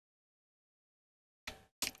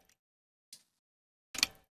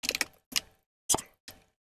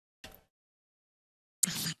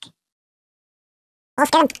Let's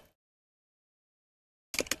get him.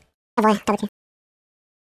 Jawohl, double kill.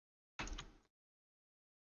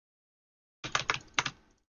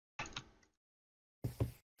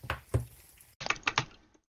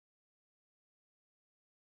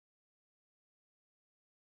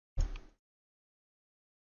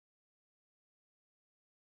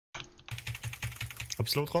 Hab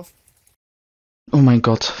Slow drauf? Oh mein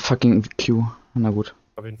Gott, fucking Q. Na gut.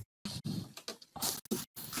 Hab ihn.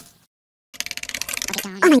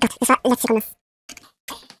 Oh mein Gott, das war letzte Sekunde.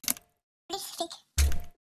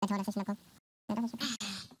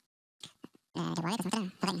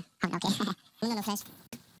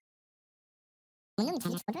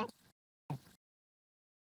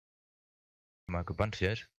 Mal gebannt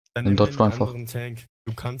jetzt. Dann Den nimm Dodge einen war einfach. anderen Tank.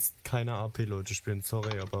 Du kannst keine AP-Leute spielen,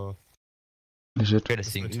 sorry, aber... Legit. Ja,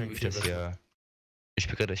 deswegen Das ist übe ich mein das Tank ja. Ich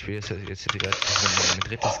spiele jetzt gerade mein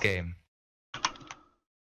drittes Game.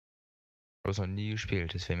 Ich habe es noch nie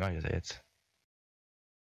gespielt, deswegen mache ich das jetzt.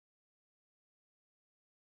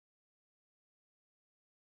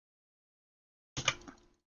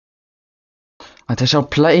 Alter, ich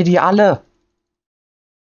play die alle.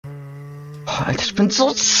 Oh, Alter, ich bin so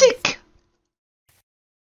sick.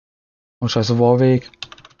 Oh, scheiße, Warwick.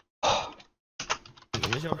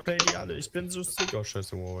 Ich auch play die alle, ich bin so sick. Oh,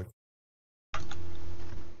 scheiße, Warwick.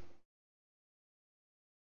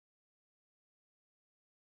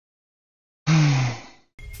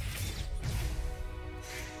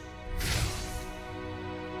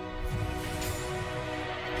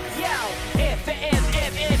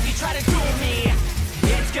 If you try to duel me,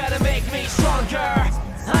 it's gonna make me stronger.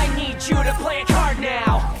 I need you to play a card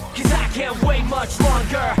now, cause I can't wait much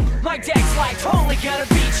longer. My deck's like totally gonna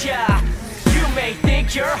beat ya. You may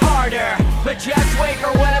think you're harder, but just wait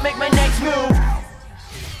for when I make my next move.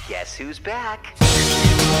 Guess who's back?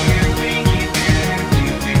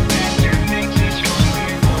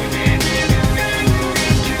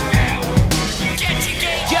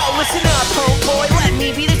 Yo, listen up, homeboy, let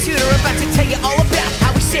me be the tutor. About to tell you all about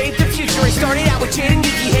how we saved the future. I started out with Jade and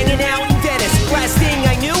Yuki hanging out in Dennis. Last thing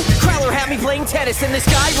I knew, Crowler had me playing tennis. And this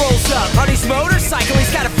guy rolls up on his motorcycle.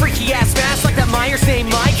 He's got a freaky ass mask like that Myers named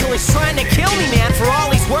Michael. He's trying to kill me, man, for all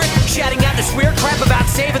he's worth. Shouting out this weird crap about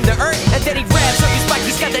saving the earth. And then he revs up his bike,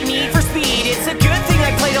 he's got the need for speed. It's a good thing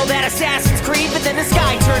I played all that Assassin's Creed. But then the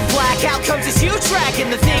sky turned black, out comes his U-track. And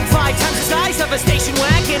the thing 5 times the size of a station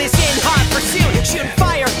wagon is in hot pursuit. Shooting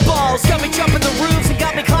fireballs, got me jumping the roofs and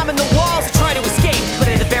got me climbing the walls to try to escape. But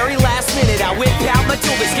at the very last minute, I whip out my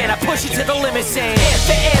dual disc and I push it to the limit, saying,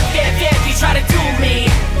 if you try to duel me,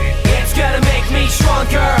 it's gonna make me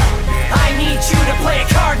stronger. I need you to play a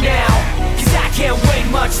card now, cause I can't wait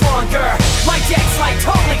much longer. My deck's like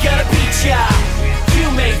totally gonna beat ya. You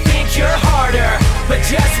may think you're harder, but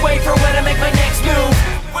just wait for when I make my next move.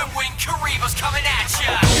 When Kariba's coming at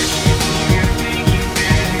ya.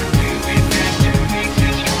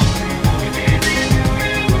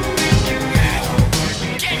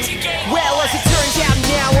 Well, as it turns out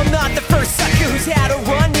now, I'm not the first sucker who's had a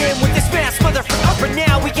run-in with this masked motherfucker. For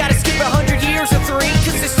now, we gotta skip 100 years or 3,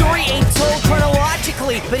 cause the story ain't told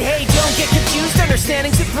chronologically. But hey, don't get confused,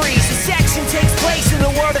 understanding's a breeze. This action takes place in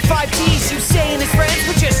the world of 5Ds. You say and his friends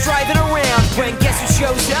were just driving around, when guess who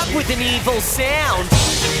shows up with an evil sound?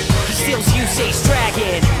 He steals Yusei's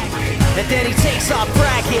dragon, and then he takes off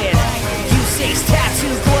bragging. Yusei's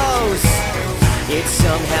tattoo glows, it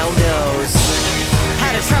somehow knows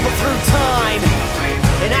how to travel through time,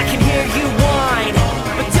 and I can hear you whine.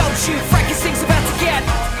 But don't you fret, cause things about to get.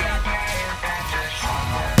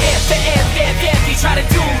 If you try to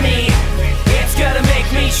duel me, it's gonna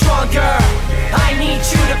make me stronger. I need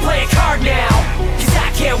you to play a card now, cause I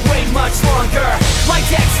can't wait much longer. My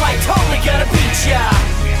deck's like totally gonna beat ya.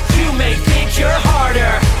 You may think you're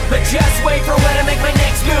harder, but just wait for when I make my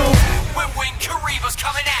next move. When Kariba's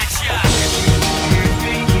coming at ya.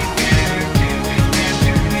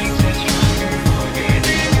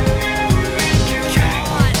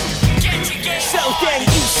 Then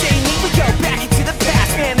you say me, we go back into the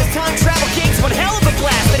past. Man, this time travel game's one hell of a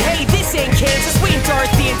blast. But hey, this ain't Kansas, we ain't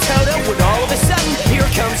Dorothy and Toto. When all of a sudden, here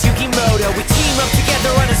comes Yukimoto. We team up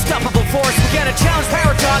together, unstoppable force. We gotta challenge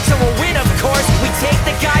Paradox and we'll win, of course. We take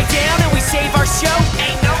the guy down and we save our show.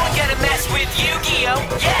 Ain't no one gonna mess with Yu-Gi-Oh!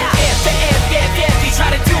 Yeah! If you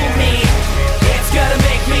try to duel me, it's gonna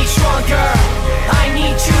make me stronger. I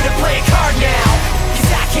need you to play a card now,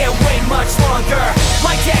 cause I can't wait much longer.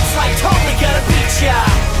 My deck's like totally gonna beat ya.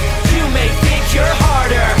 You may think you're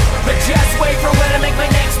harder, but just wait for when I make my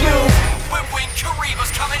next move. When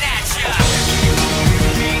Kariba's coming at ya.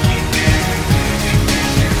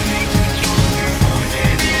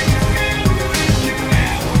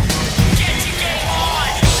 Get your game on!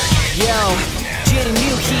 yo, Jin and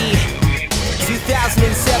Yuki,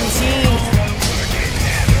 2017.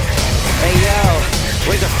 Hey yo,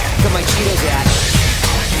 where the f are my Cheetos at?